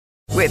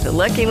With the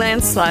Lucky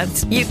Land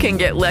Slots, you can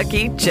get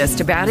lucky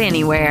just about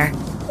anywhere.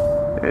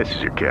 This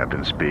is your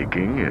captain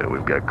speaking.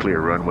 We've got clear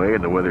runway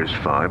and the weather's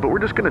fine, but we're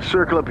just going to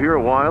circle up here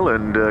a while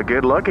and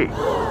get lucky.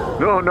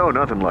 No,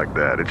 nothing like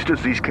that. It's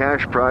just these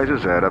cash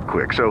prizes add up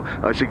quick. So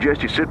I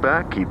suggest you sit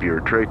back, keep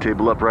your tray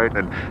table upright,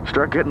 and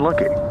start getting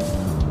lucky.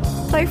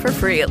 Play for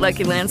free at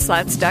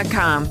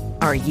LuckyLandSlots.com.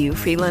 Are you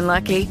feeling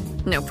lucky?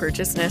 No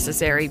purchase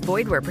necessary.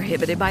 Void where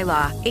prohibited by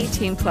law.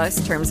 18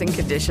 plus terms and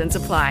conditions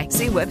apply.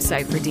 See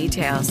website for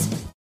details.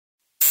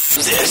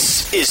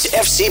 This is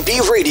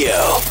FCB Radio,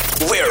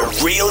 where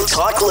real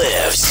talk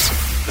lives.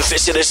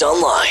 Visit us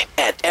online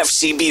at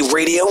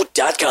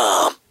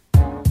fcbradio.com.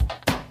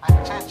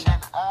 Attention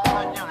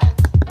all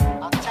units.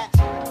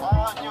 Attention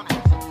all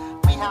units.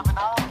 We have an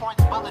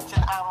all-points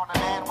bulletin out on a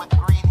man with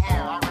green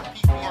hair. I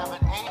repeat, we have an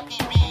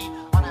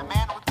APB on a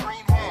man with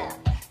green hair.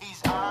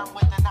 He's armed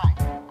with a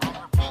knife.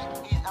 I repeat,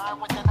 he's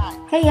armed with a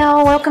knife. Hey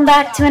y'all, welcome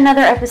back to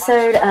another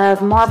episode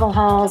of Marble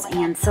Halls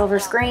and Silver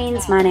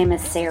Screens. My name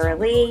is Sarah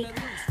Lee.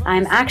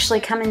 I'm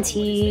actually coming to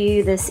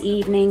you this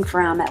evening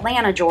from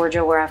Atlanta,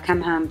 Georgia, where I've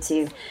come home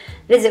to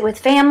visit with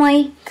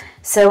family.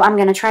 So I'm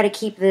going to try to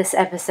keep this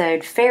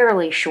episode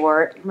fairly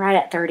short, right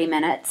at 30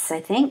 minutes, I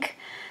think,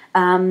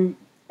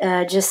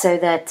 just so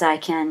that I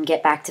can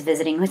get back to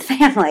visiting with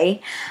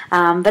family.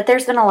 But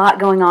there's been a lot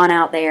going on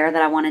out there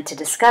that I wanted to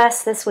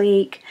discuss this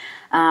week.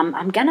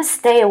 I'm going to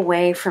stay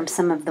away from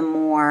some of the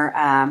more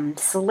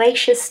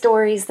salacious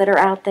stories that are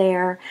out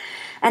there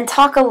and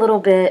talk a little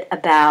bit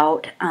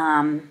about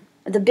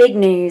the big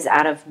news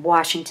out of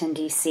Washington,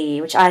 D.C.,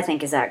 which I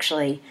think is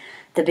actually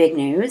the big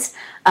news.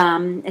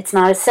 It's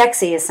not as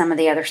sexy as some of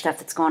the other stuff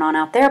that's going on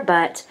out there,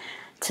 but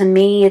to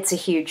me it's a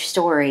huge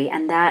story,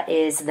 and that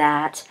is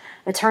that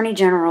Attorney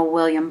General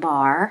William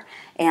Barr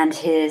and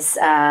his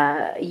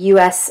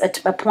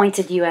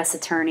appointed U.S.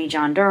 Attorney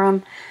John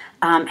Durham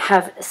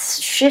have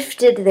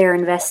shifted their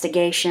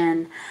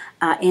investigation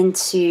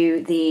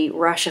into the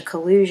Russia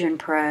collusion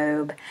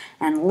probe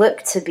and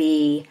look to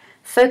be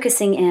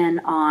focusing in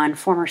on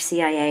former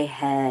CIA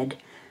head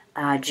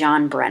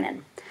John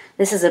Brennan.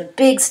 This is a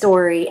big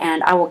story,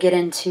 and I will get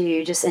into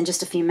in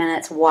just a few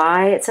minutes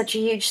why it's such a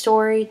huge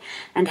story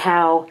and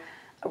how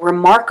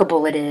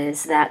remarkable it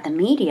is that the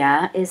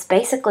media is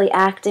basically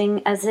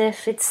acting as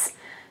if it's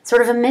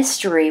sort of a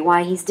mystery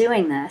why he's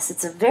doing this.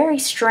 It's a very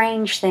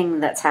strange thing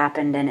that's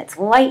happened, and it's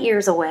light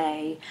years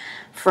away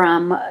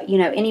from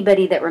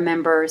anybody that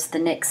remembers the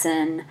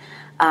Nixon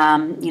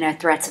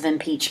threats of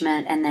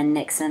impeachment and then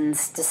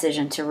Nixon's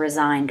decision to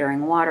resign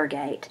during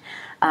Watergate.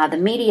 The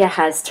media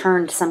has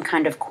turned some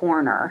kind of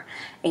corner,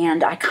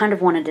 and I kind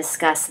of want to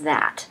discuss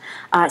that.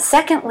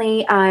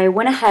 Secondly, I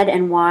went ahead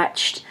and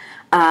watched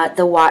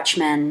The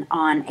Watchmen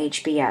on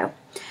HBO.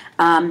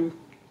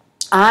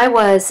 I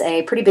was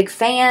a pretty big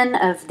fan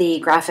of the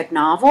graphic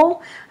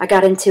novel. I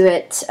got into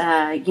it,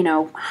 10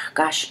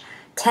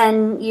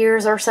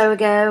 years or so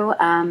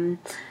ago,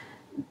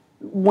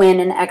 when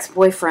an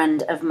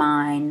ex-boyfriend of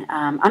mine,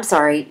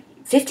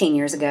 15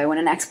 years ago, when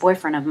an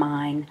ex-boyfriend of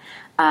mine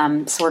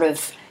sort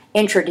of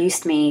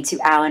introduced me to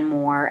Alan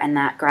Moore and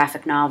that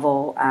graphic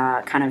novel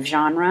kind of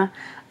genre.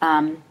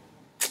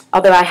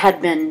 Although I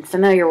had been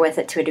familiar with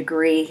it to a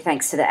degree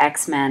thanks to the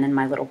X-Men and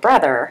my little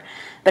brother,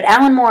 but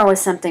Alan Moore was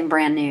something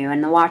brand new,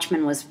 and The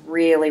Watchmen was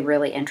really,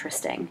 really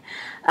interesting.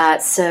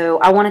 So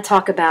I want to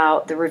talk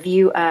about the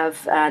review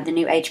of the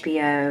new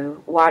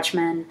HBO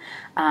Watchmen,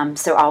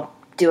 so I'll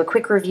do a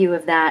quick review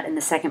of that in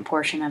the second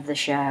portion of the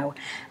show.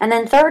 And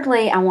then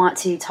thirdly, I want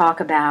to talk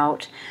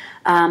about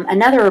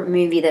another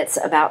movie that's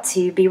about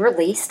to be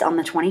released on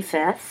the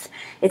 25th.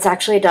 It's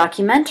actually a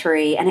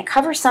documentary, and it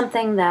covers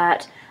something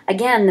that,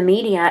 again, the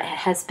media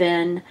has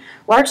been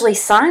largely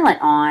silent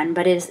on,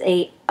 but is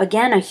a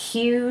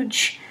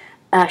huge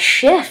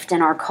shift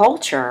in our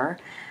culture,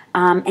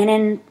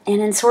 and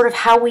in sort of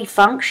how we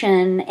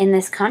function in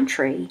this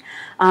country,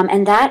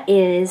 and that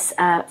is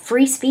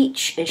free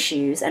speech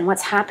issues and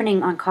what's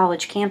happening on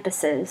college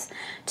campuses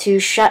to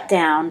shut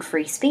down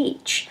free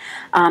speech.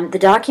 The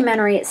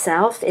documentary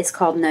itself is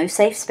called No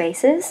Safe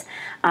Spaces.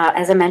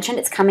 As I mentioned,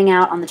 it's coming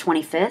out on the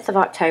 25th of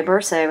October,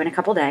 so in a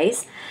couple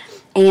days.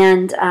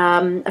 And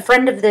a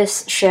friend of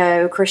this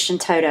show, Christian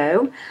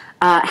Toto,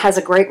 has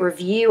a great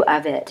review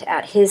of it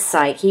at his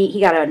site. He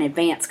got an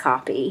advance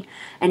copy,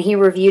 and he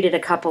reviewed it a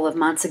couple of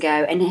months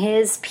ago, and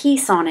his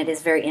piece on it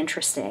is very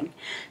interesting.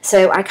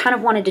 So I kind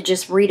of wanted to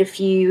just read a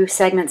few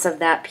segments of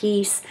that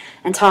piece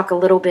and talk a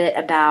little bit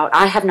about,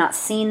 I have not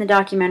seen the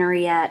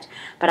documentary yet,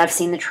 but I've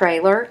seen the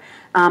trailer,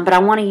 but I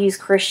want to use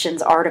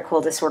Christian's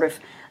article to sort of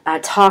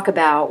talk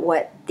about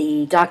what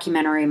the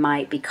documentary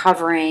might be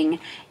covering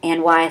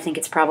and why I think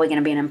it's probably going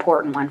to be an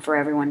important one for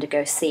everyone to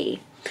go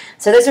see.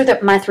 So those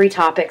are my three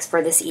topics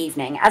for this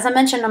evening. As I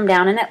mentioned, I'm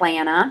down in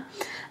Atlanta.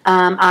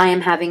 I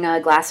am having a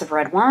glass of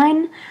red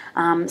wine,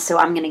 so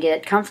I'm going to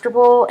get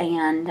comfortable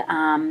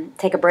and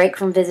take a break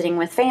from visiting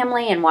with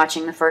family and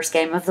watching the first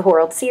game of the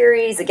World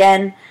Series.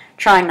 Again,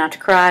 trying not to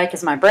cry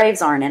because my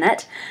Braves aren't in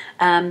it.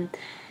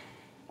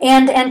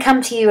 and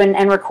come to you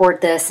and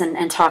record this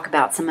and talk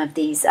about some of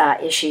these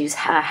issues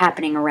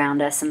happening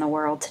around us in the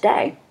world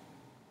today.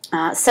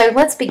 So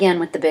let's begin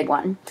with the big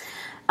one.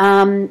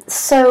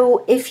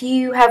 So if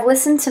you have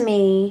listened to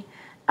me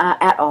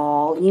at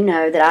all, you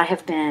know that I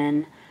have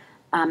been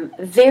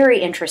very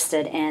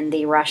interested in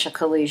the Russia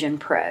collusion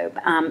probe,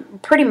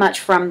 pretty much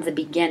from the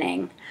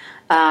beginning.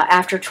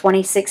 After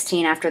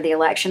 2016, after the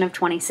election of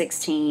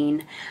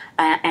 2016,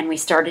 and we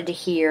started to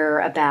hear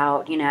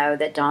about,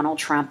 that Donald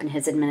Trump and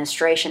his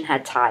administration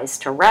had ties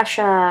to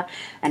Russia,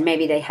 and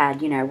maybe they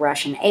had,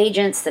 Russian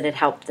agents that had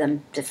helped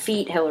them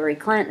defeat Hillary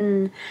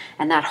Clinton,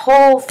 and that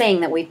whole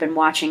thing that we've been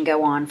watching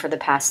go on for the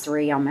past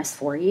almost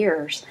 4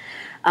 years.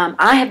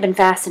 I have been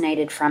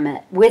fascinated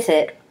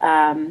fascinated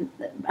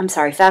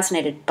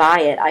by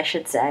it, I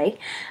should say,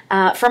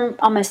 from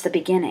almost the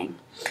beginning.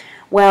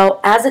 Well,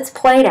 as it's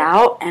played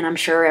out, and I'm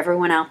sure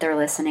everyone out there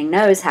listening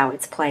knows how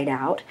it's played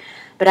out,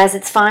 but as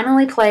it's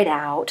finally played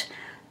out,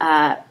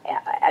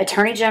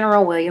 Attorney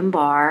General William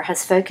Barr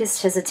has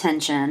focused his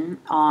attention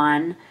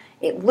on,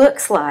 it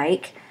looks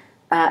like,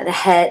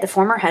 the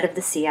former head of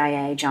the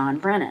CIA, John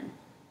Brennan.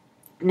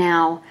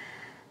 Now,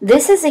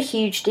 this is a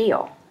huge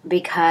deal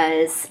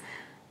because,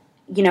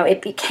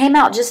 it came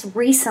out just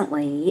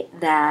recently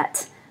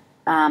that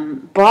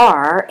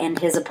Barr and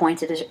his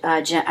appointed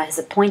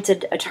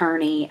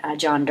attorney,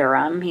 John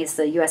Durham, he's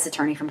the U.S.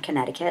 attorney from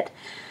Connecticut,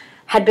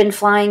 had been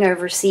flying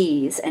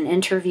overseas and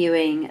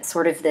interviewing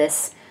sort of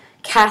this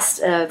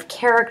cast of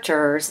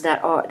characters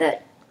that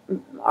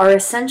are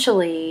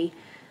essentially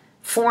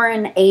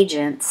foreign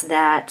agents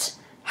that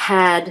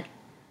had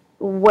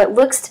what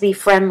looks to be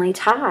friendly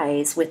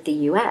ties with the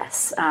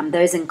U.S.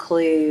 Those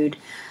include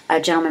a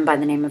gentleman by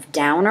the name of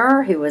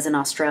Downer, who was an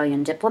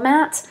Australian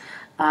diplomat,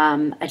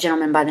 a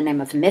gentleman by the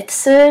name of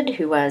Mifsud,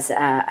 who was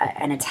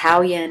an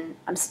Italian,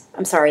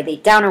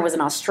 Downer was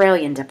an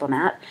Australian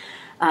diplomat,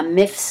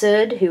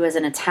 Mifsud, who was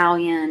an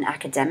Italian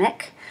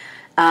academic,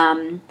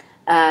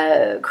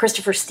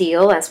 Christopher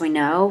Steele, as we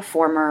know,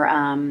 former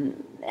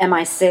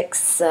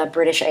MI6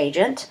 British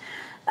agent,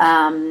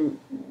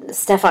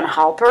 Stefan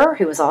Halper,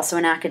 who was also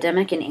an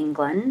academic in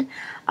England.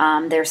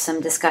 There's some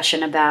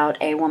discussion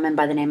about a woman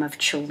by the name of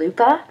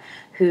Chalupa,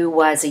 who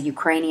was a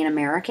Ukrainian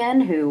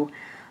American, who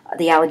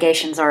the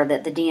allegations are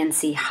that the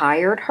DNC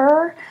hired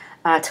her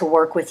to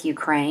work with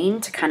Ukraine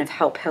to kind of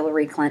help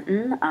Hillary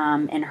Clinton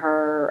in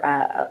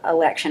her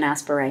election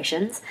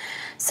aspirations.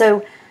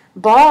 So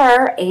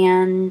Barr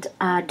and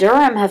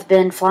Durham have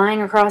been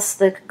flying across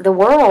the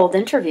world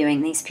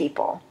interviewing these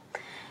people.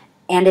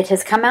 And it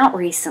has come out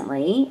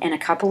recently in a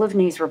couple of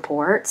news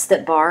reports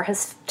that Barr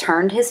has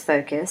turned his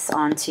focus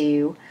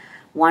onto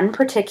one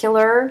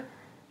particular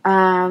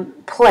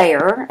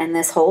player in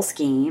this whole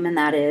scheme, and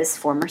that is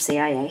former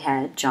CIA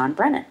head John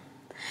Brennan.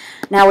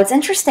 Now, what's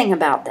interesting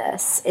about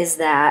this is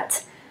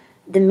that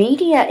the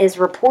media is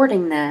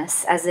reporting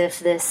this as if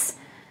this,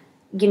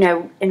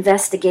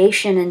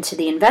 investigation into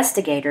the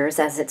investigators,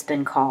 as it's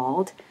been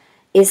called,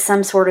 is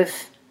some sort of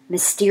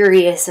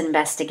mysterious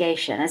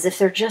investigation, as if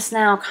they're just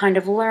now kind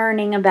of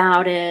learning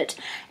about it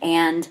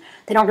and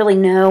they don't really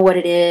know what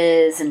it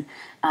is and,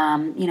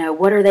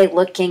 what are they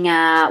looking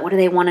at, what do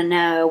they want to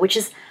know, which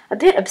is a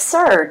bit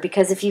absurd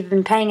because if you've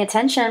been paying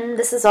attention,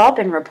 this has all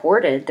been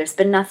reported. There's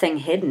been nothing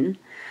hidden.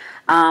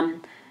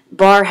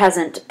 Barr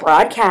hasn't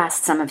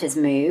broadcast some of his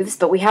moves,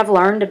 but we have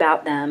learned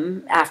about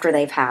them after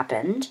they've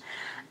happened.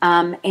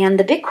 And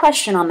the big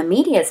question on the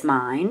media's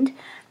mind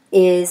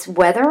is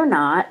whether or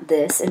not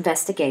this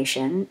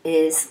investigation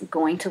is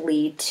going to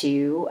lead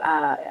to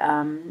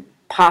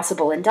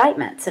possible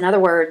indictments. In other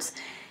words,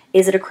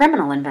 is it a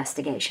criminal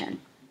investigation?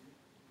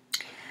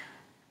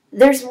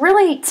 There's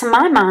really, to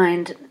my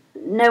mind,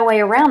 no way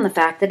around the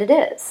fact that it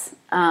is.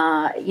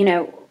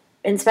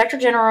 Inspector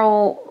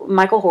General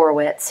Michael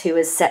Horowitz, who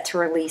is set to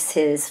release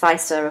his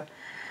FISA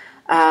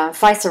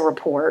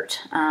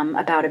report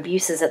about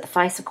abuses at the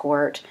FISA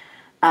court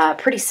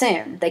pretty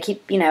soon. They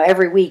keep,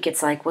 every week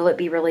it's like, will it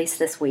be released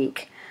this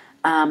week?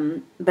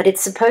 But it's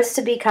supposed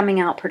to be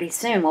coming out pretty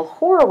soon. Well,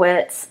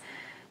 Horowitz,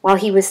 while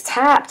he was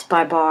tapped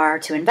by Barr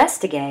to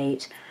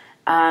investigate,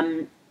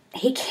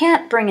 he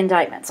can't bring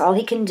indictments. All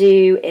he can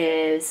do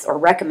is, or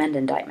recommend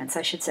indictments,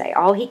 I should say.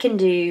 All he can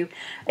do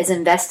is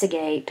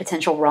investigate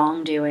potential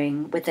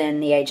wrongdoing within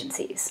the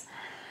agencies.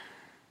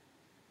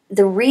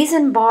 The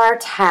reason Barr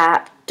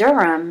tapped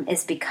Durham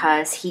is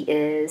because he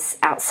is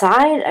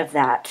outside of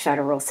that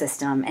federal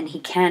system and he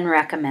can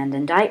recommend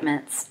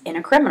indictments in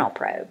a criminal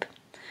probe.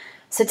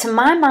 So to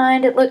my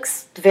mind, it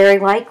looks very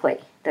likely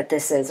that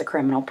this is a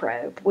criminal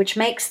probe, which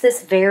makes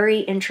this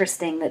very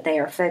interesting that they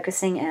are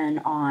focusing in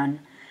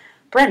on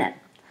Brennan.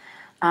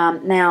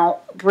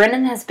 Now,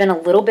 Brennan has been a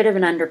little bit of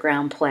an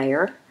underground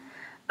player.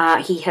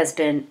 He has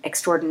been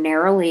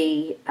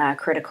extraordinarily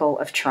critical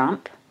of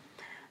Trump.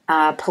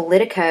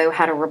 Politico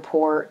had a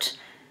report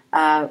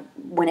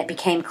when it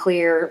became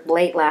clear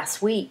late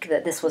last week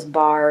that this was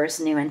Barr's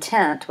new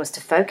intent was to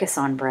focus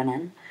on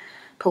Brennan.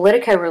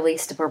 Politico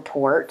released a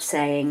report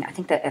saying, I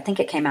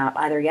think it came out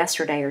either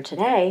yesterday or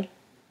today,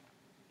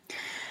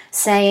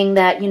 saying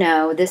that,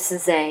 this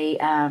is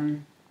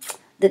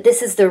that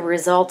this is the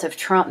result of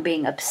Trump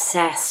being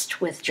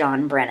obsessed with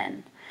John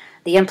Brennan.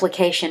 The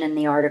implication in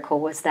the article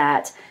was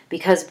that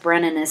because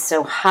Brennan is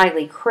so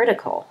highly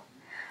critical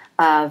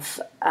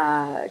of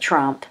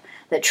Trump,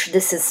 that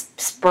this has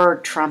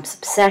spurred Trump's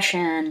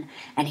obsession,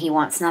 and he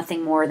wants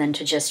nothing more than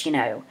to just,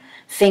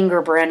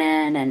 finger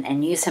Brennan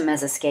and use him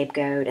as a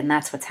scapegoat, and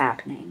that's what's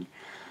happening.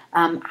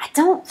 I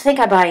don't think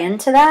I buy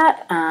into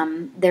that.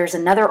 There's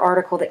another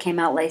article that came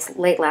out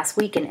late last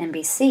week in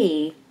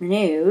NBC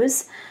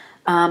News,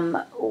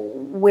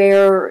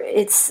 where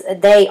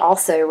they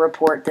also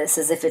report this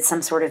as if it's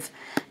some sort of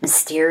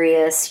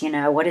mysterious,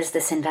 what is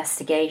this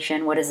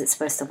investigation? What is it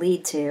supposed to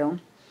lead to?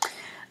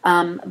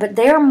 But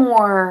they're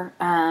more,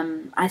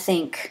 I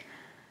think,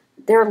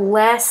 they're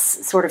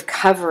less sort of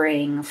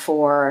covering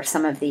for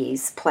some of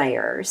these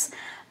players.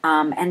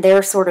 And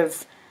they're sort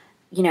of,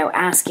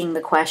 asking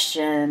the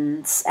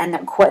questions, and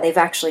they've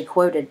actually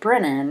quoted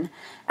Brennan,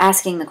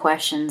 asking the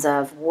questions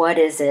of what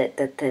is it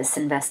that this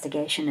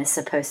investigation is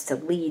supposed to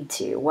lead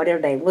to? What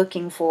are they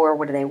looking for?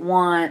 What do they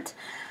want?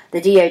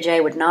 The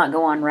DOJ would not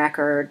go on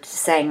record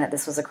saying that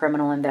this was a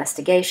criminal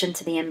investigation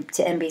to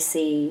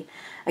NBC.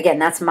 Again,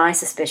 that's my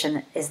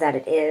suspicion, is that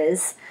it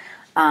is.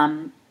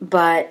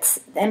 But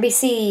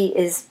NBC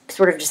is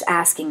sort of just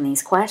asking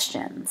these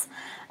questions.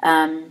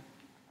 The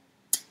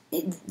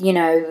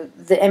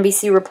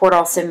NBC report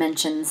also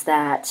mentions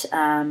that,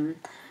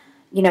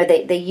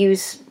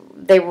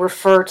 they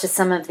refer to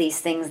some of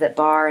these things that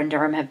Barr and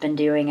Durham have been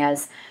doing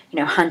as,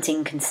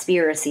 hunting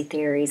conspiracy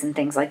theories and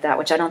things like that,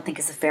 which I don't think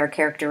is a fair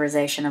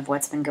characterization of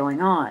what's been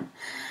going on.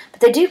 But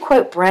they do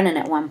quote Brennan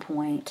at one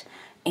point,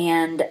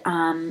 and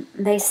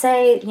they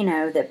say,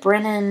 that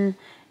Brennan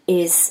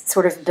is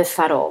sort of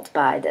befuddled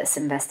by this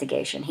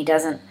investigation. He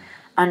doesn't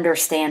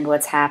understand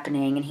what's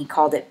happening, and he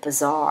called it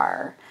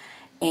bizarre.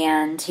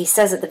 And he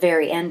says at the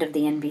very end of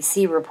the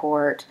NBC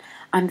report,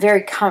 I'm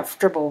very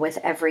comfortable with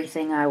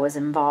everything I was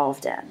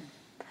involved in.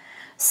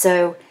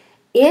 So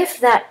if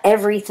that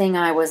everything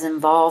I was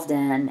involved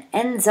in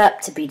ends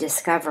up to be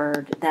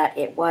discovered that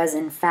it was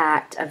in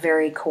fact a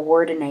very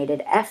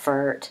coordinated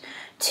effort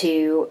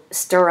to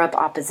stir up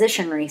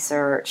opposition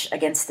research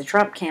against the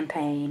Trump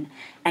campaign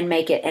and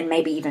make it, and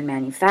maybe even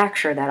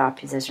manufacture that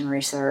opposition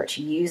research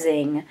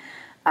using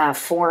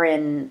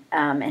foreign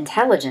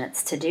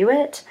intelligence to do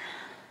it,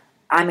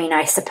 I mean,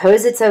 I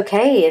suppose it's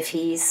okay if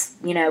he's,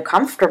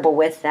 comfortable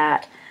with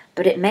that,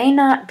 but it may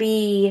not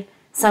be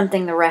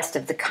something the rest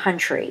of the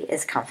country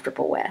is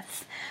comfortable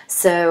with.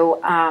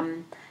 So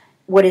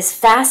what is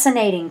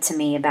fascinating to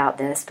me about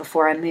this,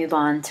 before I move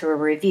on to a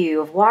review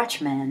of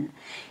Watchmen,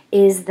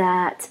 is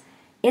that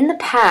in the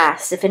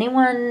past, if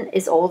anyone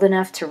is old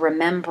enough to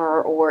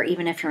remember, or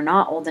even if you're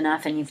not old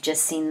enough and you've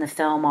just seen the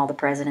film All the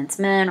President's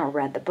Men or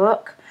read the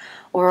book,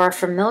 or are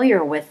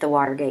familiar with the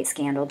Watergate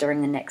scandal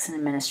during the Nixon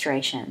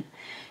administration,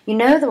 you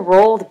know the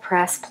role the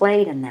press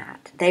played in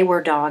that. They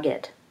were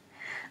dogged.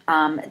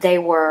 They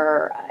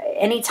were,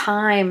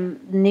 anytime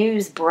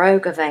news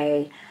broke of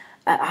a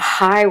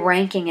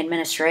high-ranking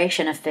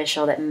administration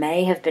official that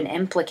may have been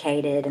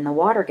implicated in the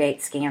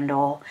Watergate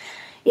scandal,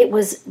 it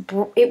was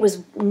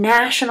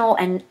national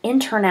and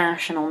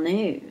international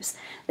news.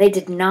 They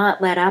did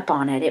not let up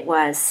on it. It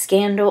was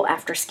scandal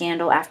after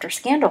scandal after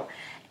scandal,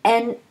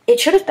 and it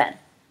should have been.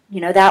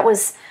 That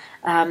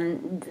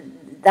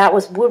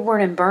was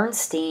Woodward and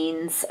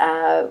Bernstein's,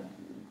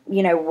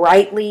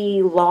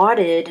 rightly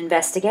lauded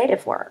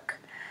investigative work.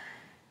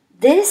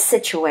 This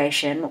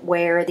situation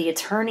where the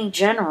Attorney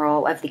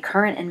General of the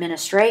current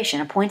administration,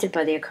 appointed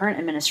by the current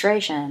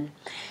administration,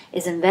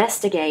 is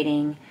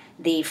investigating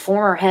the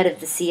former head of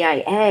the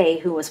CIA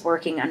who was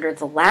working under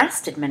the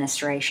last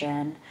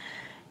administration,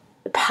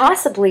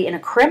 possibly in a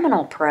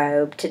criminal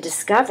probe to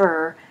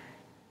discover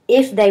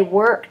if they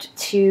worked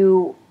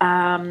to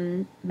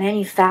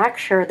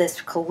manufacture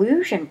this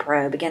collusion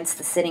probe against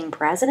the sitting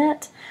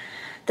president.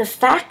 The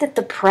fact that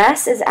the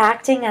press is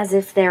acting as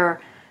if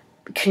they're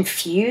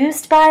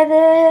confused by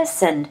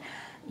this and,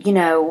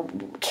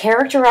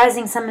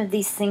 characterizing some of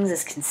these things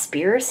as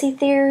conspiracy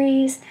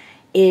theories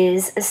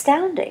is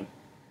astounding.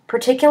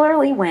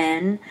 Particularly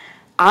when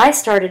I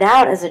started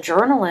out as a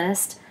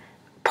journalist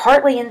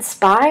partly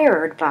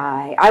inspired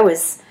by, I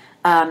was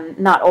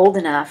not old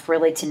enough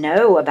really to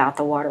know about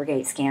the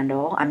Watergate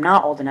scandal. I'm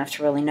not old enough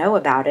to really know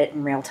about it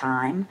in real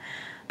time.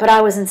 But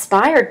I was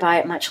inspired by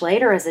it much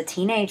later as a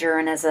teenager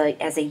and as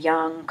a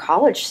young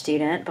college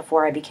student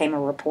before I became a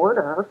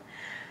reporter,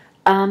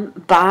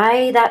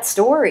 by that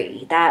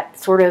story, that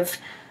sort of,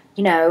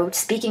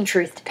 speaking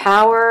truth to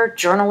power,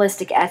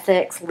 journalistic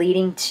ethics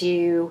leading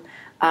to,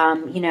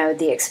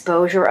 the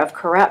exposure of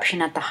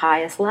corruption at the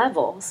highest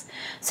levels.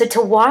 So to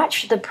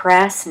watch the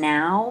press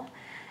now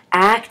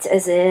act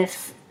as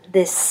if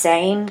this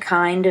same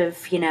kind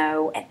of,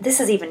 this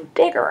is even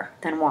bigger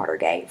than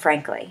Watergate,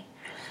 frankly.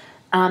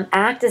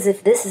 act as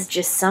if this is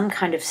just some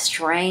kind of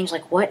strange,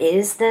 like, what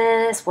is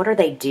this? What are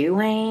they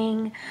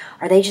doing?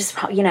 Are they just,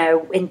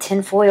 in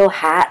tinfoil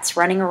hats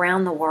running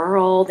around the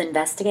world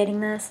investigating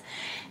this?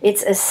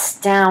 It's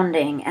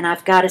astounding, and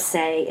I've got to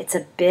say, it's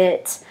a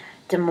bit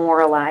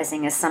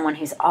demoralizing as someone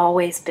who's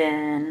always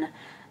been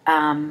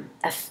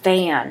a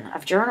fan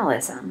of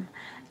journalism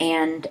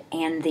and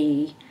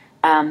the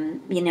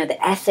the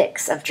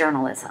ethics of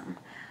journalism.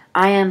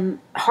 I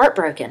am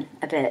heartbroken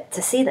a bit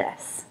to see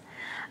this.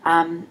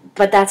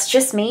 But that's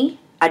just me.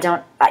 I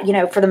don't,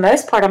 for the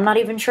most part, I'm not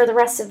even sure the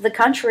rest of the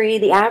country,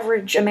 the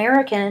average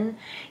American,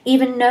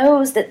 even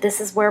knows that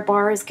this is where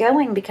Barr is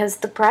going because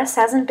the press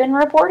hasn't been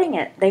reporting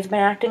it. They've been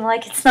acting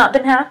like it's not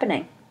been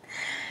happening.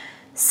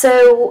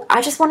 So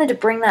I just wanted to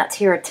bring that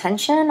to your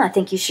attention. I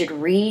think you should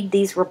read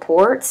these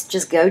reports.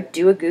 Just go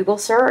do a Google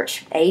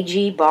search,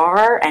 A.G.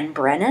 Barr and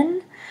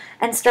Brennan,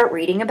 and start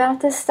reading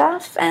about this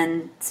stuff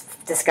and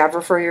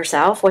discover for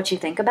yourself what you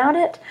think about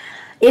it.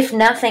 If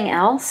nothing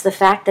else, the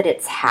fact that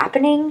it's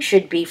happening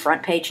should be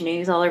front page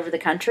news all over the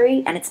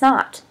country, and it's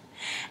not.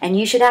 And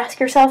you should ask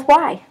yourself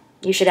why.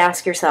 You should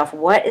ask yourself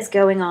what is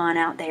going on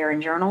out there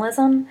in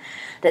journalism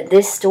that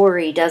this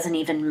story doesn't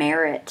even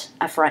merit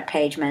a front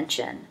page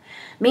mention.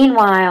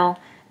 Meanwhile,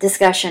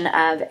 discussion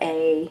of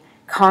a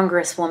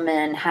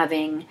congresswoman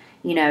having,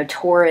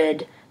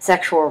 torrid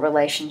sexual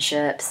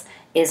relationships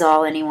is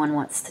all anyone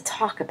wants to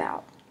talk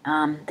about.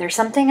 There's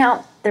something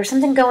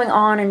going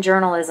on in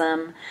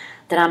journalism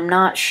that I'm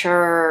not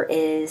sure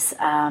is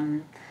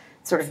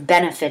sort of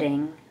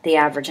benefiting the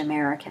average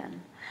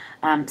American.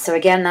 So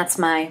again, that's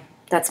my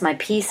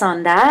piece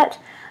on that.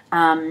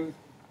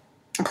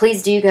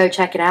 Please do go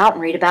check it out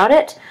and read about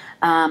it.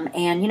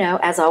 And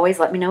as always,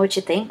 let me know what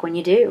you think when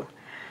you do.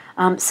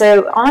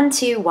 So on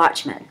to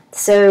Watchmen.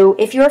 So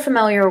if you're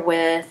familiar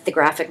with the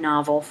graphic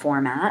novel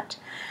format,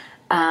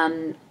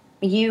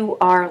 you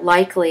are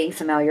likely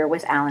familiar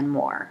with Alan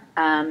Moore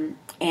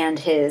and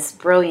his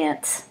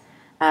brilliant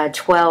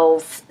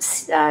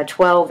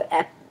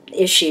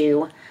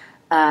 12-issue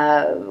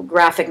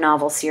graphic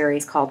novel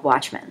series called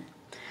Watchmen.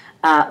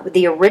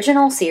 The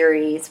original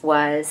series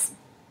was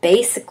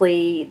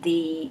basically,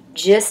 the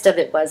gist of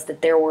it was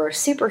that there were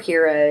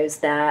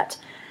superheroes that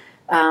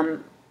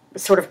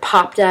sort of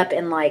popped up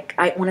in,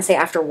 I want to say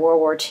after World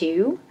War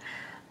II,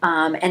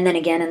 and then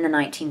again in the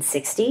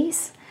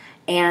 1960s.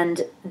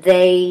 And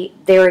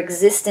their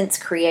existence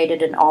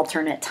created an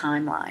alternate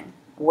timeline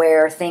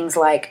where things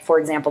like, for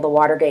example, the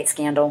Watergate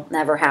scandal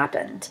never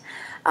happened.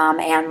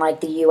 And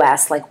the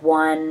U.S.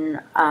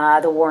 won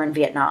the war in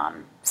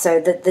Vietnam. So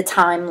the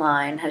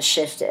timeline has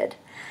shifted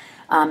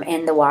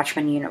in the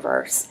Watchmen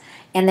universe.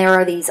 And there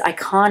are these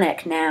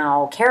iconic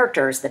now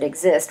characters that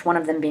exist, one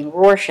of them being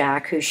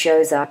Rorschach, who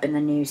shows up in the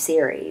new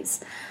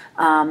series.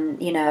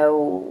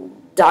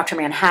 Dr.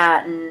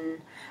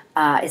 Manhattan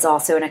is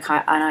also an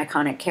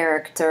iconic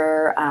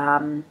character,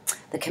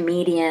 the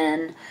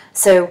comedian.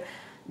 So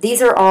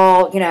these are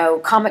all,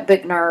 comic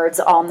book nerds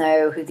all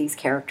know who these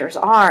characters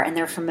are, and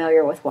they're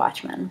familiar with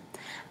Watchmen.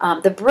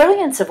 The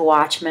brilliance of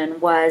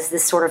Watchmen was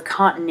this sort of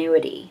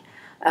continuity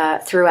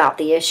throughout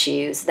the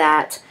issues,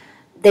 that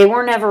they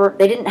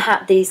didn't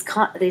have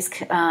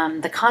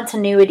the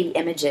continuity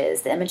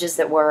images, the images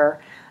that were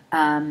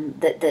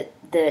that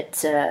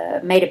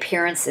made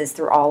appearances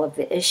through all of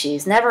the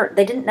issues.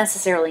 They didn't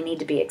necessarily need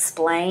to be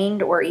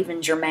explained or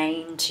even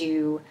germane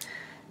to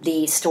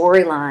the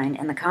storyline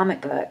in the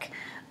comic book,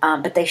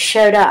 but they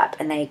showed up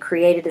and they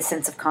created a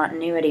sense of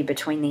continuity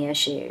between the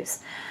issues.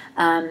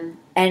 And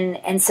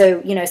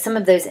so, some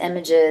of those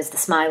images, the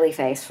smiley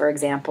face, for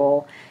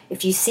example,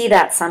 if you see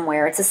that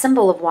somewhere, it's a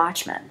symbol of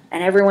Watchmen,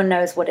 and everyone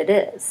knows what it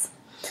is.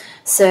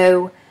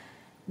 So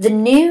the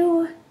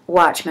new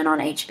Watchmen on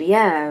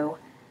HBO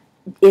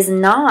is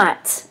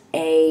not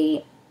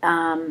it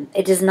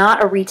is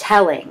not a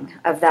retelling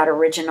of that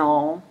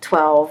original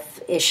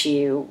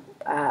 12-issue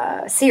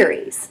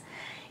series.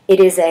 It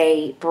is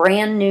a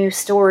brand new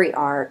story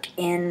arc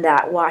in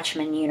that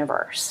Watchmen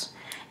universe.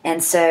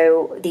 And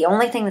so the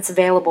only thing that's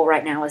available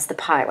right now is the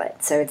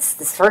pilot. So it's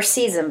this first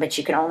season, but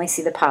you can only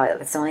see the pilot.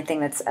 That's the only thing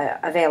that's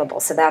available.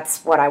 So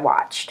that's what I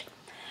watched.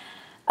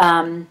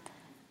 I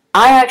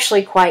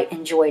actually quite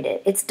enjoyed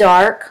it. It's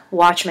dark.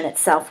 Watchmen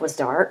itself was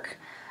dark.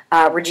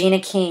 Regina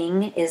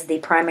King is the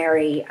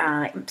primary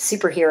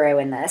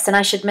superhero in this. And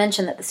I should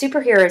mention that the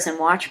superheroes in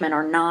Watchmen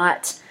are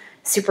not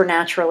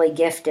supernaturally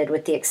gifted,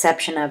 with the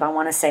exception of, I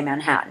want to say,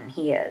 Manhattan.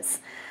 He is.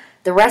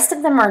 The rest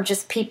of them are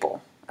just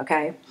people,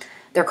 okay?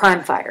 They're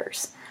crime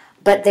fighters,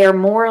 but they're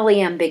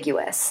morally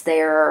ambiguous.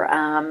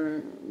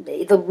 The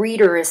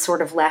reader is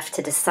sort of left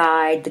to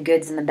decide the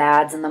goods and the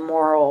bads and the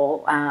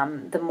moral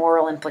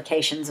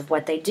implications of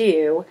what they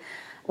do,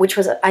 which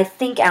was, I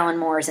think, Alan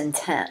Moore's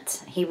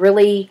intent. He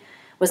really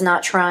was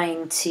not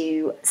trying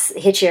to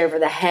hit you over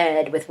the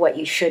head with what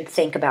you should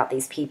think about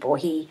these people.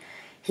 He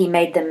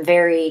made them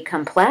very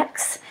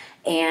complex,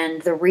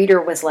 and the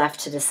reader was left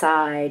to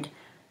decide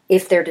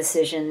if their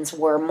decisions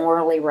were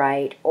morally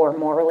right or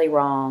morally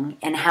wrong,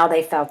 and how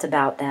they felt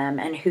about them,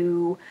 and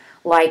who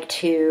liked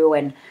who,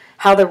 and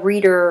how the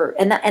reader,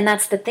 and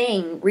that's the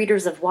thing,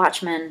 readers of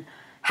Watchmen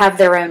have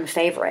their own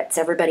favorites.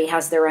 Everybody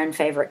has their own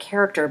favorite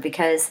character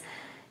because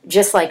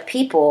just like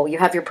people, you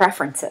have your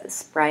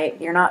preferences, right?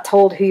 You're not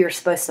told who you're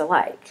supposed to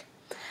like.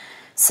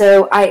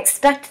 So I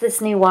expect this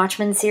new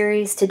Watchmen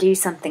series to do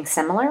something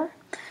similar.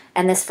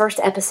 And this first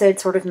episode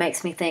sort of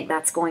makes me think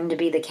that's going to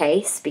be the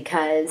case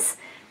because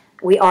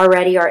we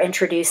already are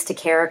introduced to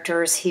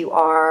characters who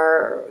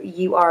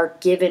you are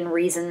given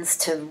reasons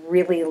to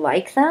really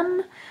like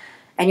them.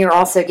 And you're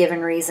also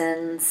given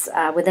reasons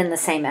within the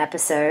same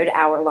episode,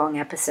 hour-long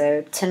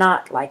episode, to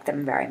not like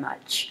them very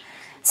much.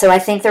 So I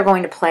think they're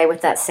going to play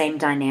with that same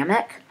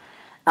dynamic.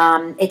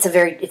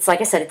 It's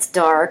like I said, it's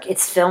dark.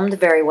 It's filmed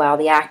very well.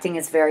 The acting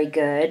is very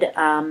good.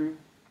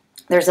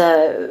 There's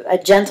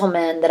a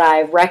gentleman that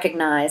I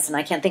recognized, and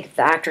I can't think of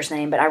the actor's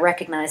name, but I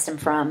recognized him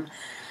from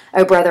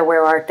Oh Brother,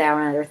 Where Art Thou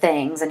and other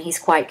things, and he's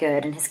quite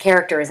good, and his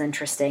character is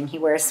interesting. He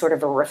wears sort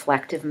of a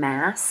reflective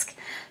mask.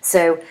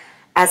 So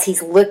as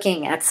he's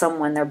looking at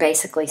someone, they're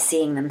basically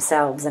seeing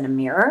themselves in a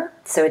mirror.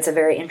 So it's a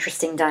very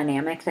interesting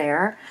dynamic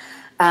there.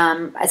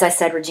 As I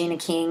said, Regina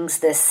King's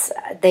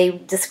they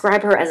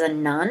describe her as a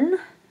nun,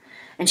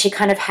 and she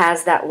kind of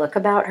has that look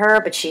about her,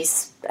 but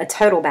she's a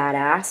total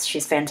badass.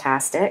 She's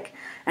fantastic.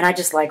 And I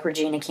just like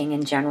Regina King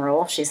in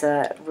general. She's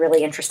a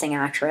really interesting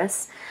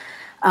actress.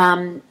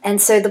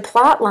 And so the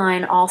plot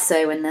line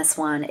also in this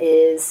one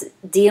is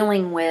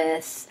dealing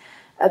with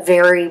a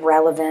very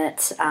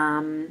relevant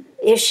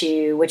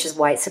issue, which is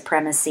white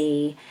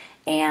supremacy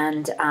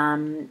and,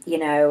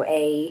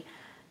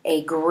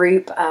 a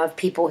group of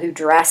people who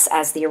dress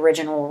as the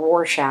original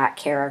Rorschach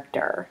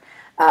character,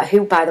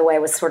 who, by the way,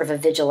 was sort of a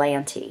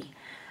vigilante.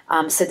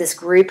 So this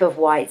group of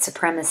white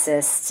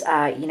supremacists,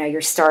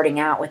 you're starting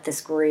out with this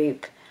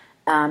group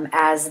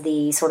as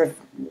the sort of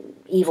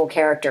evil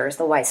characters,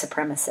 the white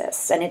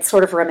supremacists. And it's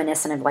sort of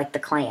reminiscent of like the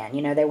Klan.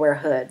 They wear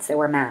hoods, they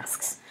wear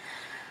masks.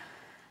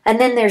 And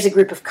then there's a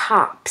group of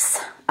cops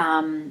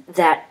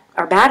that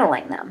are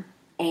battling them.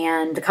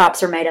 And the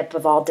cops are made up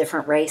of all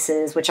different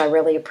races, which I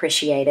really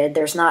appreciated.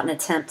 There's not an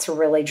attempt to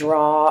really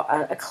draw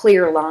a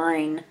clear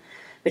line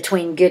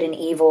between good and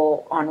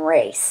evil on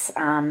race,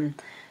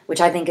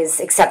 which I think is,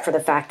 except for the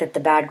fact that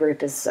the bad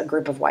group is a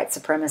group of white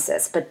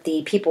supremacists. But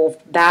the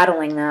people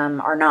battling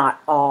them are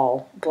not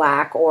all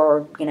black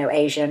or,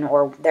 Asian,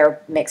 or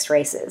they're mixed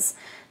races.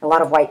 A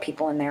lot of white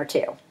people in there,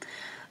 too.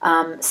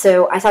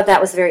 So I thought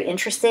that was very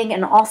interesting,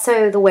 and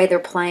also the way they're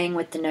playing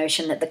with the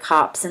notion that the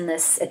cops in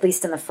this, at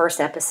least in the first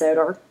episode,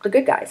 are the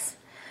good guys.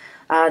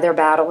 They're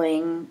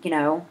battling,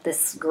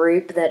 this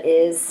group that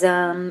is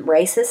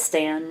racist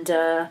and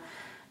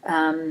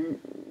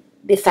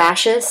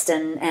fascist,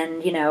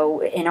 and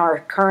in our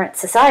current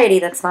society,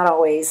 that's not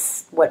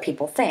always what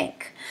people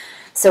think.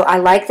 So I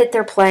like that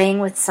they're playing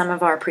with some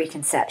of our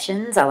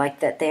preconceptions. I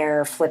like that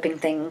they're flipping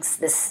things.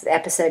 This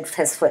episode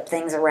has flipped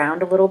things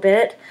around a little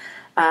bit.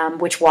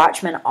 Which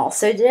Watchmen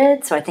also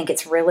did. So I think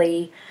it's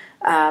really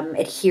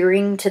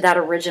adhering to that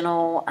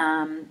original,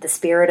 the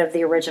spirit of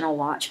the original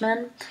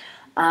Watchmen.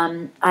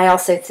 I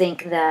also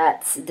think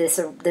that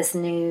this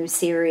new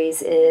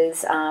series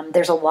is,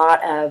 there's a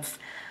lot of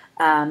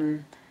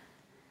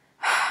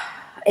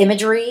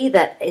imagery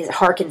that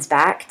harkens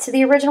back to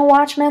the original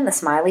Watchmen. The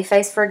smiley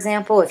face, for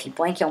example, if you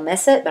blink, you'll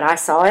miss it, but I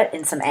saw it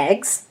in some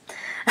eggs,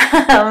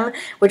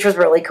 which was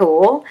really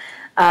cool.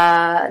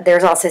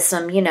 There's also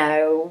some,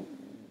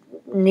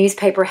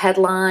 newspaper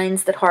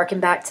headlines that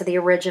harken back to the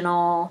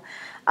original.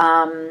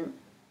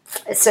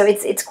 So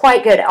it's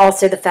quite good.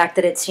 Also the fact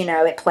that it's,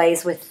 it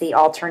plays with the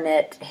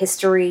alternate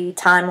history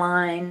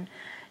timeline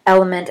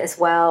element as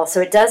well.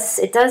 So it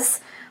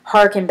does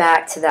harken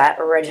back to that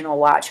original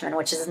Watchmen,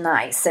 which is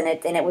nice. And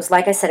it was,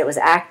 like I said, it was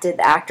acted.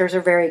 The actors are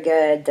very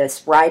good.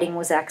 The writing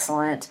was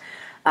excellent.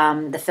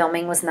 The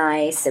filming was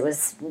nice. It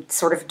was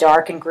sort of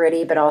dark and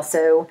gritty, but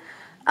also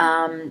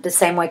the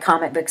same way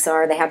comic books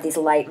are. They have these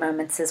light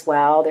moments as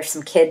well. There's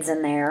some kids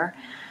in there.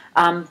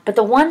 But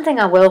the one thing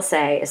I will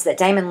say is that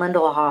Damon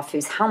Lindelof,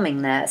 who's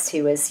helming this,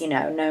 who is,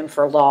 known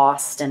for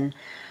Lost and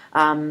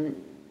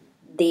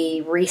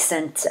the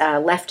recent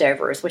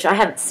Leftovers, which I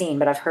haven't seen,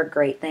 but I've heard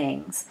great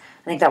things.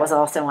 I think that was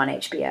also on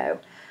HBO.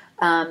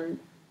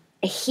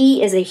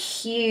 He is a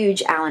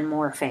huge Alan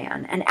Moore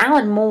fan. And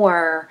Alan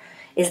Moore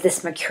is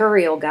this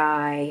mercurial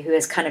guy who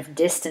has kind of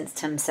distanced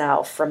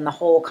himself from the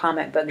whole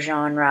comic book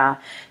genre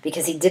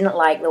because he didn't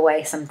like the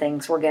way some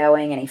things were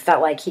going and he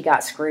felt like he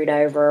got screwed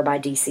over by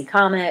DC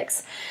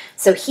Comics.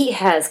 So he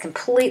has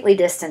completely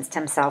distanced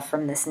himself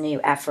from this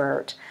new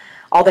effort,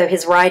 although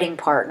his writing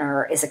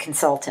partner is a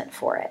consultant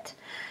for it,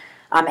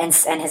 and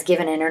has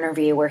given an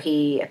interview where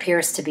he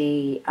appears to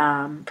be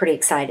pretty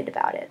excited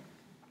about it.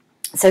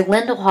 So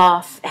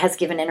Lindelof has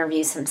given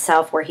interviews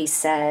himself where he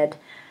said,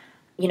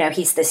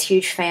 he's this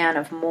huge fan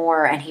of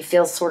Moore, and he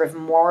feels sort of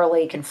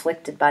morally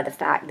conflicted by the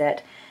fact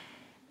that,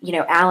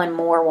 Alan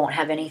Moore won't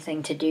have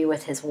anything to do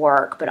with his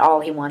work, but all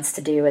he wants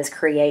to do is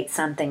create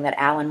something that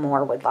Alan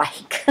Moore would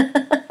like.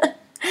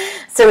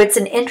 So it's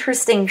an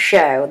interesting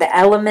show. The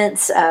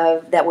elements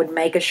that would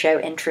make a show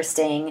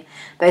interesting,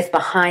 both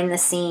behind the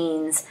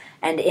scenes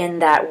and in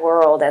that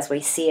world as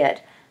we see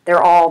it,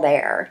 they're all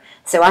there.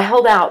 So I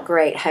hold out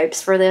great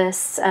hopes for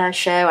this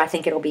show. I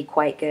think it'll be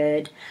quite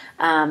good.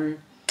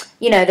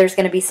 There's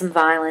going to be some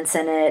violence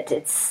in it.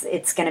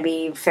 It's going to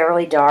be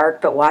fairly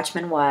dark, but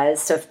Watchmen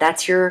was. So if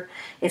that's your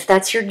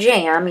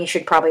jam, you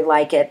should probably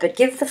like it. But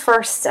give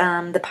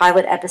the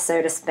pilot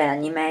episode a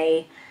spin. You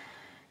may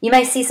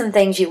see some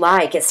things you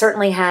like. It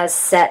certainly has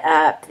set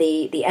up.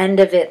 The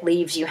end of it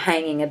leaves you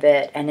hanging a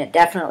bit, and it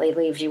definitely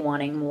leaves you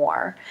wanting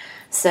more.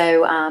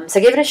 So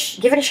give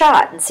it a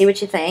shot and see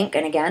what you think.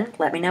 And again,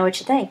 let me know what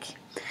you think.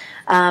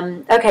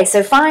 Okay,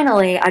 so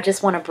finally, I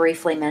just want to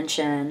briefly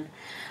mention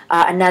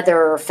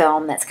another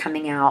film that's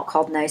coming out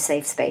called No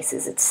Safe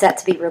Spaces. It's set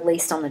to be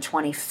released on the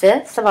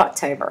 25th of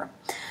October.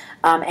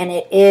 And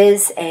it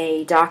is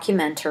a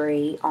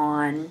documentary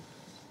on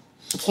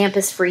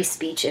campus free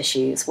speech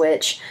issues,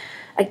 which,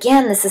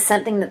 again, this is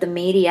something that the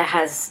media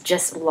has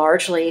just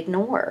largely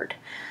ignored.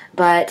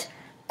 But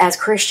as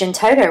Christian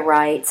Toto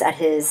writes at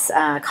his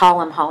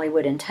column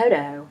Hollywood in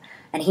Toto,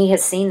 and he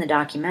has seen the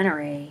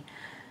documentary,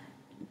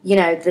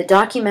 the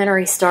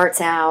documentary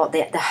starts out,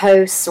 the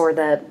hosts or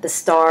the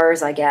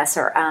stars, I guess,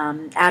 are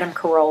Adam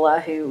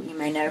Carolla, who you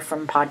may know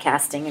from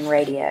podcasting and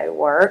radio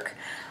work.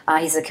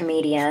 He's a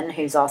comedian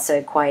who's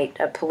also quite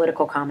a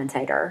political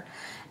commentator.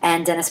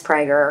 And Dennis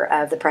Prager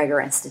of the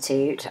Prager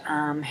Institute,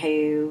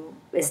 who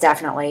is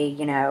definitely,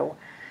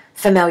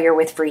 familiar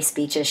with free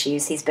speech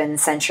issues. He's been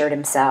censured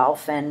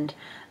himself. And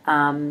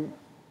so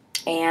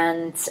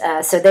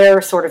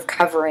they're sort of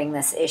covering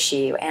this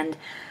issue. And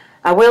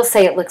I will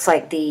say it looks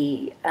like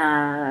the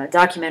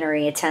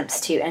documentary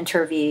attempts to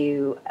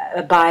interview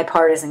a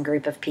bipartisan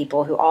group of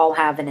people who all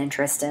have an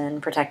interest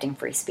in protecting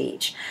free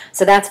speech.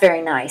 So that's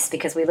very nice,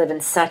 because we live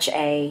in such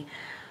a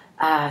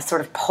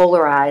sort of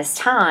polarized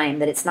time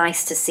that it's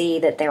nice to see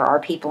that there are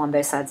people on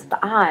both sides of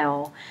the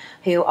aisle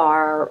who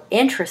are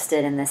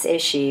interested in this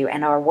issue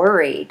and are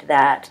worried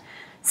that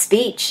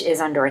speech is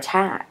under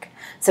attack.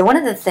 So one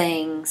of the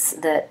things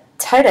that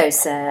Toto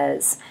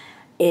says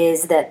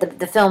is that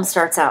the film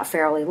starts out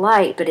fairly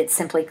light, but it's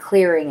simply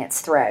clearing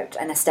its throat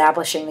and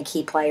establishing the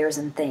key players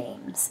and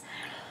themes.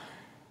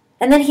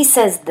 And then he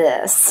says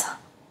this: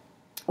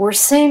 "We're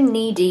soon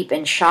knee-deep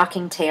in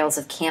shocking tales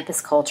of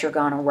campus culture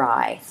gone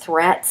awry.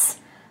 Threats,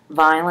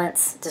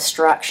 violence,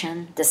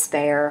 destruction,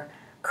 despair,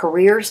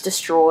 careers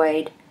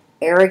destroyed,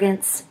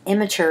 arrogance,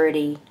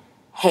 immaturity,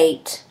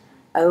 hate,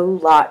 oh,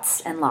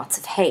 lots and lots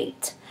of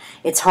hate.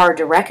 It's hard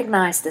to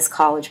recognize this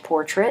college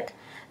portrait,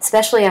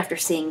 especially after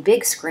seeing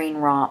big screen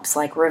romps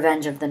like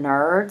Revenge of the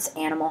Nerds,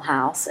 Animal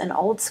House, and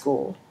Old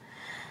School.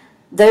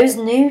 Those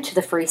new to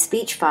the free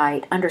speech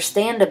fight,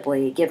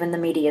 understandably, given the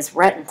media's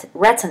reticence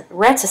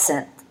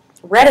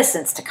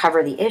to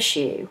cover the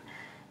issue,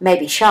 may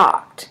be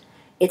shocked.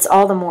 It's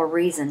all the more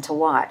reason to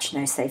watch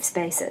No Safe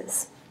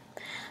Spaces."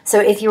 So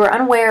if you are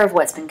unaware of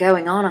what's been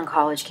going on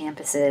college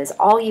campuses,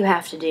 all you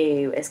have to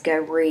do is go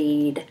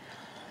read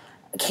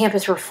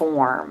Campus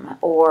Reform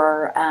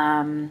or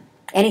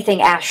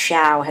anything Ash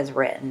Shao has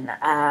written,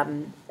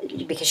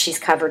 because she's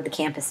covered the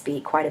campus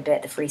beat quite a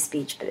bit, the free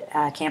speech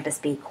campus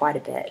beat quite a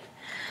bit.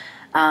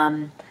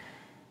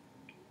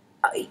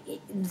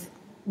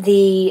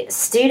 The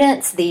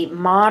students, the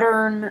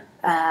modern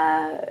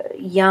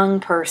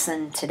young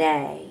person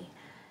today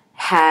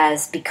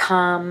has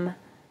become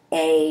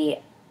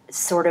a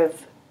sort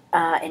of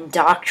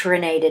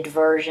indoctrinated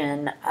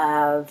version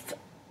of,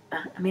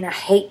 I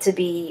hate to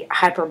be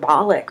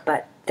hyperbolic,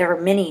 but there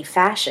are many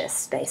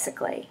fascists,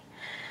 basically.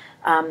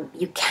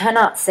 You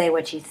cannot say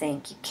what you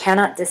think. You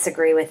cannot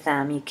disagree with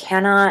them. You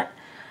cannot,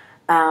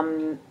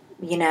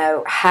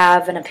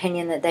 have an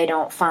opinion that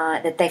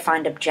they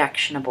find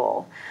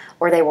objectionable,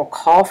 or they will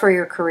call for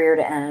your career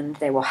to end.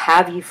 They will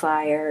have you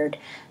fired.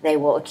 They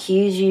will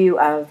accuse you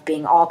of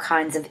being all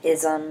kinds of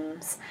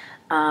isms.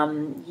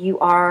 You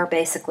are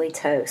basically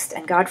toast.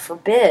 And God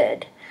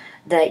forbid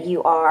that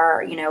you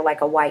are,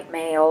 like a white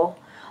male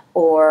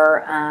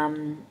or,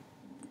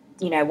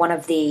 one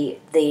of the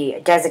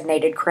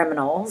designated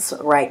criminals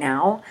right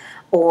now,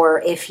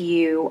 or if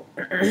you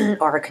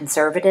are a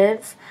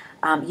conservative,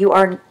 you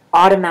are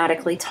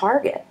automatically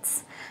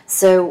targets.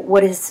 So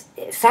what is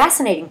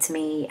fascinating to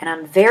me, and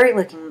I'm very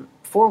looking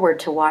forward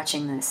to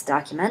watching this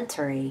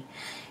documentary,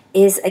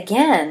 is,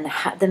 again,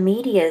 the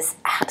media's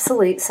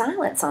absolute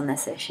silence on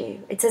this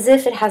issue. It's as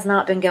if it has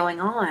not been going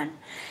on.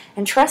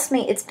 And trust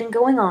me, it's been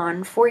going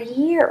on for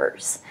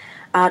years.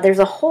 There's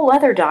a whole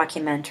other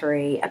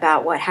documentary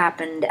about what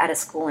happened at a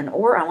school in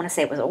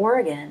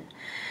Oregon,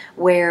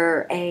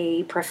 where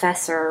a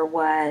professor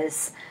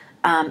was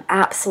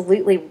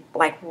absolutely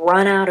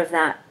run out of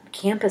that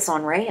campus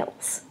on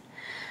rails,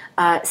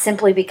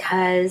 simply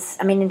because,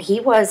 he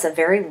was a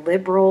very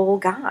liberal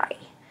guy,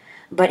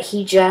 but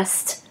he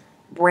just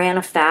ran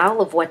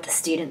afoul of what the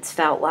students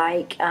felt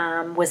like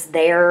was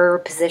their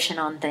position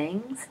on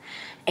things,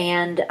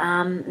 and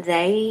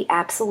they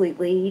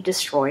absolutely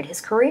destroyed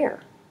his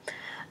career.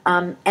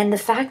 And the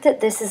fact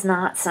that this is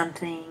not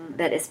something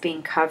that is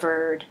being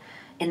covered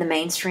in the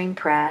mainstream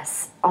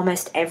press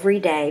almost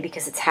every day,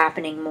 because it's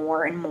happening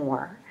more and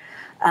more,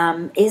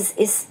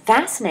 is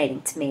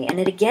fascinating to me. And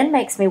it again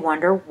makes me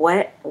wonder,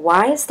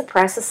 why is the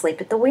press asleep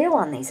at the wheel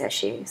on these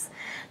issues?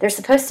 They're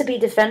supposed to be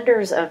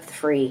defenders of the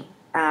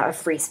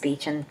free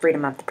speech and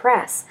freedom of the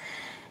press.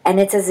 And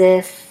it's as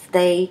if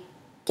they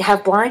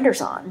have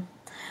blinders on.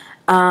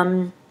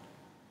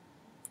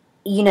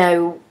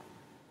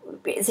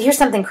 Here's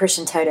something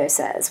Christian Toto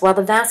says. While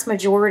the vast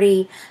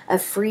majority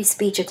of free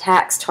speech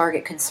attacks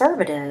target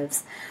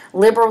conservatives,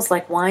 liberals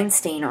like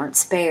Weinstein aren't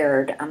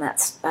spared.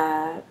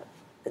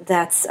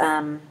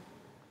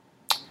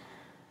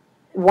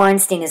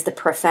 Weinstein is the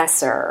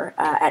professor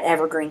at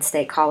Evergreen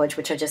State College,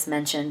 which I just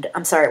mentioned.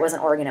 I'm sorry, it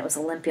wasn't Oregon, it was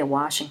Olympia,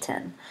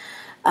 Washington.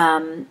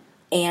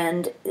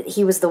 And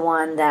he was the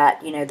one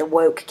that, the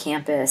woke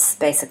campus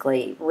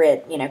basically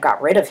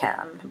got rid of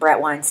him.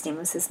 Brett Weinstein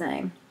was his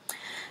name.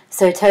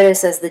 So Toto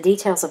says the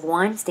details of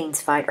Weinstein's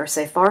fight are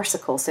so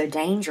farcical, so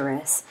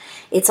dangerous,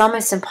 it's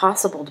almost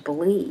impossible to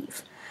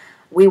believe.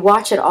 We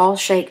watch it all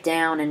shake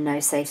down in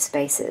no safe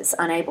spaces,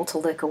 unable to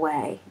look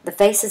away. The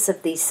faces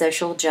of these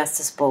social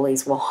justice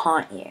bullies will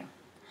haunt you.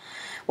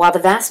 While the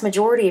vast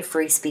majority of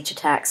free speech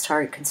attacks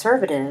target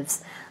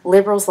conservatives,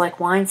 liberals like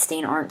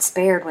Weinstein aren't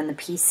spared when the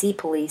PC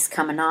police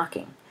come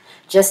a-knocking.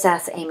 Just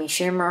ask Amy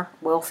Schumer,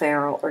 Will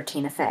Ferrell, or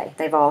Tina Fey.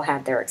 They've all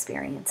had their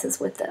experiences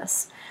with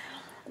this.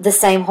 The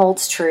same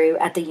holds true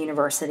at the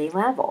university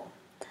level.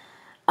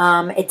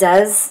 It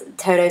does,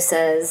 Toto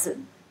says,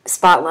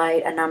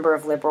 spotlight a number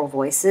of liberal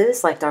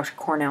voices like Dr.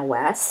 Cornel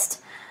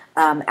West,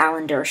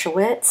 Alan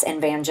Dershowitz, and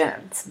Van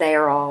Jones. They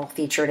are all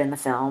featured in the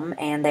film,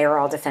 and they are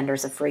all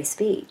defenders of free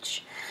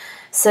speech.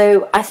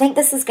 So I think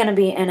this is going to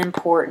be an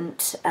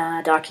important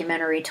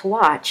documentary to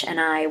watch, and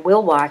I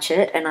will watch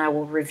it, and I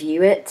will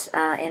review it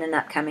in an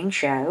upcoming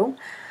show,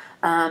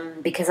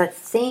 because I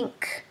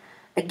think,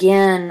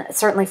 again,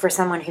 certainly for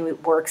someone who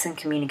works in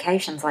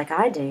communications like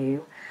I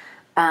do,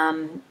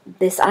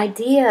 this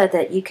idea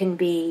that you can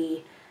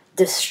be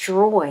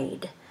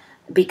destroyed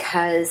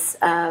because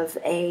of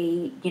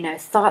a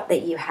thought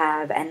that you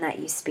have and that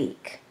you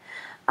speak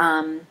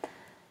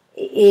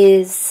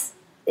it's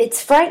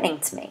frightening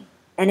to me.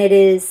 And it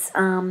is,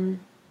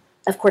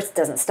 of course, it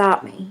doesn't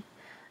stop me,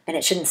 and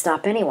it shouldn't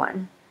stop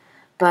anyone.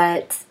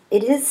 But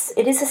it is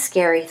a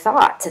scary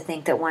thought to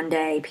think that one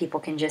day people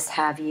can just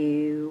have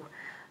you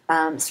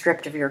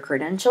stripped of your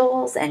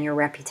credentials and your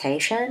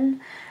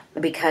reputation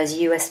because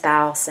you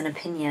espouse an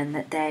opinion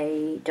that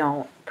they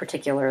don't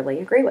particularly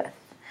agree with.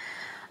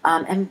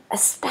 And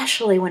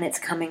especially when it's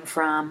coming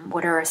from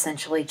what are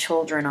essentially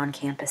children on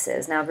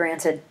campuses. Now,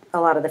 granted,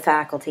 a lot of the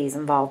faculty is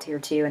involved here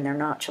too, and they're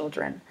not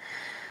children.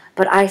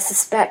 But I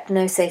suspect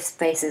No Safe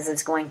Spaces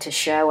is going to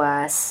show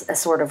us a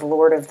sort of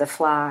Lord of the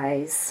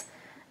Flies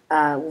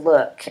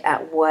look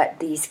at what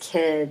these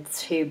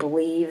kids who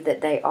believe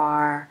that they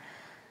are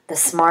the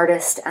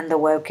smartest and the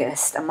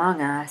wokest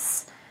among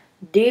us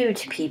do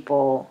to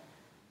people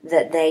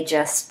that they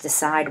just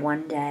decide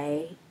one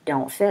day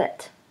don't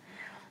fit.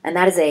 And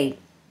that is a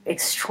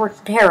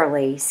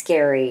extraordinarily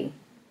scary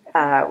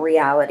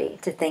reality,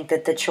 to think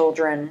that the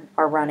children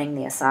are running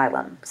the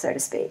asylum, so to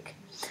speak.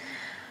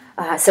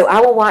 So I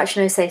will watch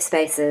No Safe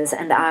Spaces,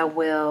 and I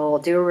will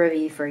do a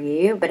review for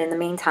you. But in the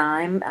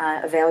meantime,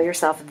 avail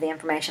yourself of the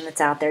information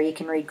that's out there. You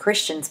can read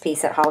Christian's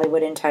piece at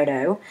Hollywood in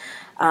Toto.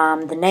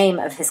 The name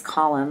of his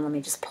column, let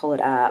me just pull it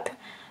up.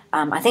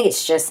 I think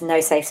it's just No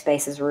Safe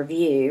Spaces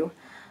Review.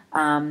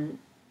 And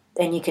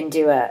you can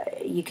do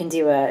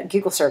a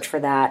Google search for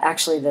that.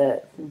 Actually,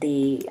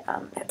 the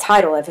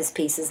title of his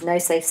piece is No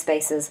Safe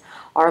Spaces: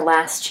 Our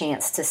Last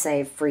Chance to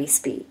Save Free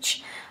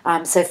Speech.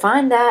 So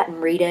find that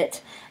and read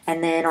it.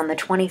 And then on the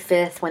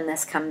 25th, when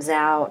this comes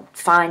out,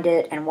 find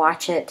it and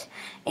watch it.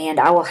 And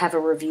I will have a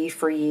review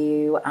for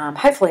you,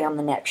 hopefully on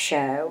the next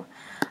show.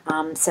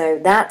 So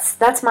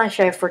that's my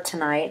show for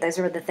tonight. Those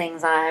are the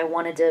things I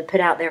wanted to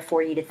put out there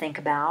for you to think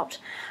about.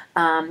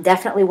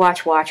 Definitely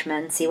watch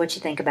Watchmen, see what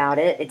you think about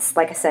it. It's,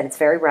 like I said, it's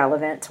very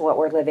relevant to what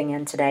we're living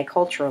in today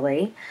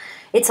culturally.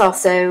 It's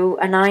also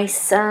a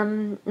nice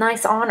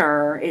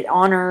honor. It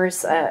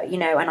honors, an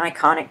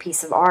iconic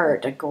piece of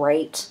art, a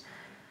great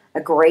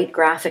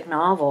graphic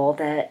novel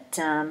that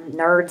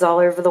nerds all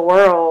over the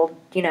world,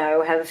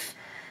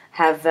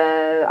 have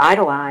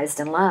idolized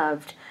and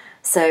loved.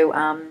 So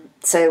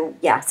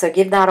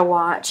give that a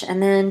watch,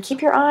 and then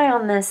keep your eye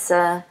on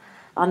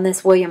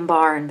this William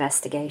Barr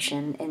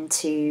investigation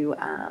into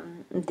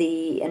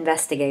the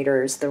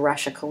investigators, the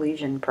Russia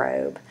collusion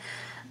probe,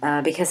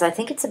 because I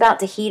think it's about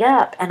to heat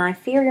up, and I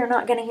fear you're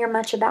not going to hear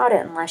much about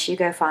it unless you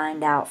go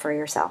find out for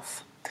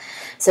yourself.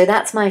 So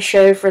that's my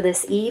show for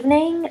this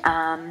evening.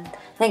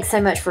 Thanks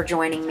so much for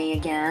joining me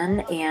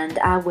again, and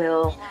I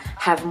will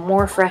have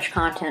more fresh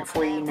content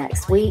for you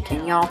next week,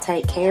 and y'all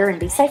take care and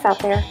be safe out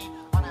there.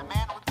 On a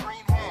man with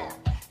green hair,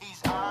 he's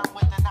armed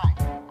with the knife.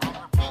 I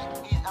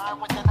repeat, he's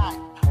armed with the knife.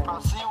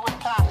 Proceed with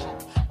caution.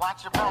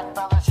 Watch your back,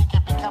 fellas. He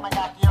could be coming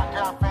after your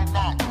girlfriend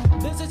next.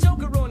 There's a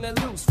joker on the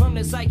loose from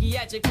the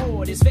psychiatric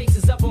ward. His face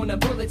is up on a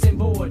bulletin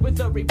board with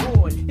a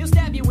report. He'll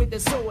stab you with the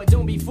sword.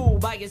 Don't be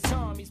fooled by his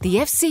charm. The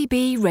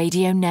FCB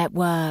Radio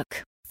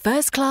Network.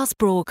 First-class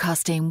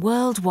broadcasting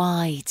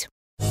worldwide.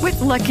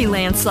 With Lucky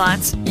Land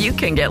Slots, you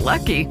can get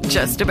lucky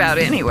just about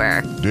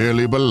anywhere.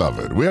 Dearly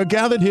beloved, we are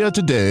gathered here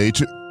today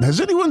to... Has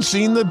anyone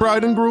seen the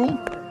bride and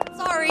groom?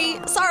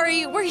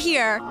 Sorry, we're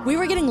here. We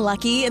were getting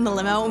lucky in the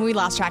limo and we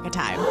lost track of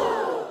time.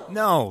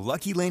 No,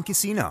 Lucky Land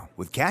Casino,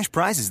 with cash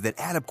prizes that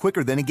add up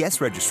quicker than a guest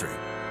registry.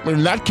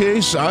 In that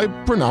case, I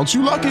pronounce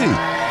you lucky.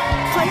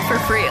 Play for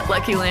free at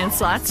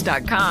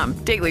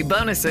LuckyLandSlots.com. Daily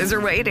bonuses are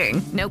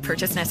waiting. No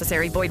purchase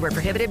necessary. Void where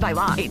prohibited by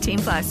law.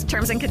 18+.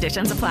 Terms and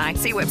conditions apply.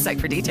 See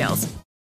website for details.